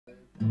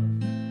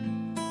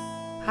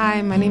Hi,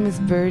 my name is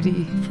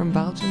Birdie from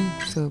Belgium,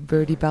 so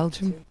Birdie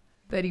Belgium.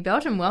 Birdie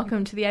Belgium,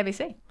 welcome to the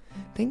ABC.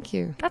 Thank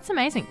you. That's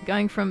amazing.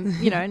 Going from,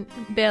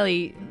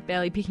 barely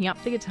picking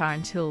up the guitar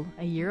until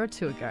a year or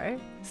two ago.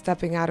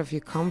 Stepping out of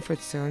your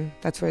comfort zone,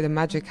 that's where the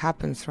magic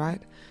happens,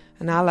 right?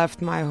 And I left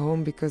my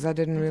home because I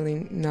didn't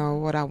really know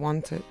what I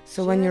wanted.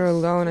 So when you're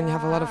alone and you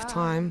have a lot of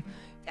time,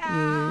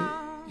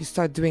 you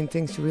start doing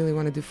things you really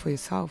want to do for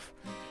yourself.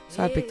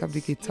 So I picked up the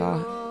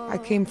guitar. I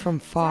came from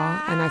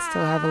far and I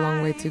still have a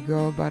long way to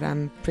go, but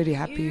I'm pretty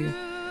happy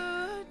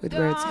with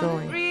where it's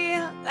going.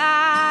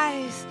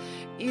 Realize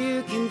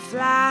you can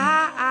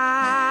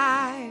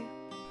fly.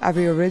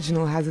 Every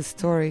original has a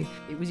story.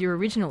 It was your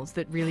originals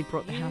that really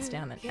brought the house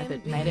down,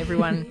 that made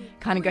everyone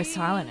kind of go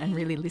silent and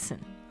really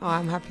listen. Oh,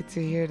 I'm happy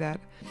to hear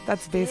that.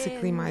 That's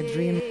basically my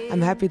dream.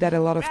 I'm happy that a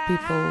lot of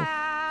people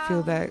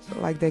feel that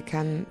like they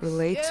can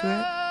relate to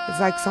it. It's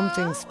like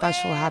something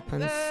special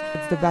happens.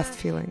 It's the best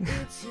feeling.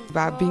 It's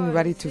about being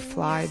ready to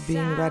fly,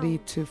 being ready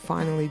to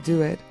finally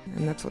do it.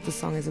 And that's what the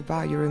song is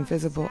about, your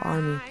invisible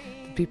army,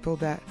 the people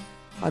that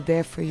are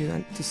there for you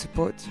and to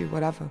support you,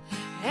 whatever.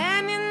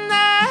 And in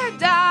the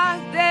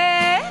dark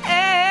days,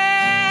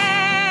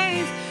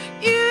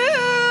 you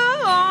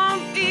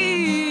won't be.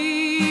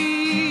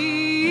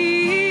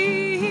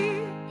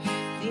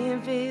 The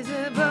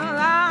invisible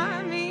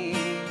army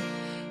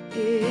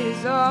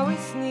is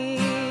always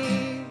near.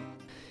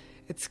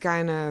 It's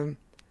kind of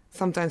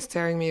sometimes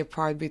tearing me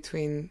apart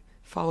between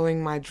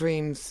following my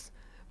dreams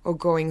or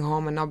going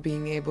home and not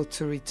being able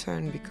to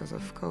return because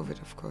of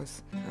COVID, of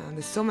course.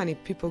 There's so many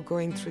people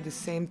going through the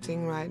same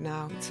thing right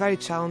now. It's very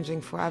challenging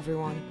for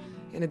everyone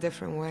in a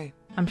different way.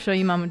 I'm sure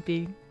your mum would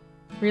be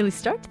really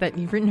stoked that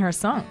you've written her a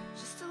song.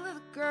 Just a little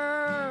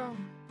girl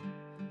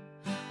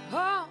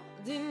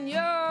holding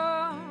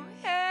your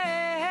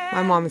hand.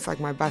 My mom is like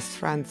my best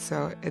friend,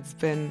 so it's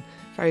been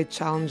very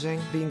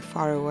challenging being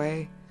far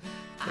away.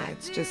 Yeah,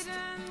 it's just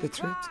the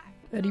truth.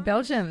 Birdie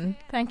Belgium,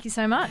 thank you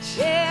so much.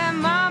 Yeah,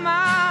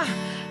 mama.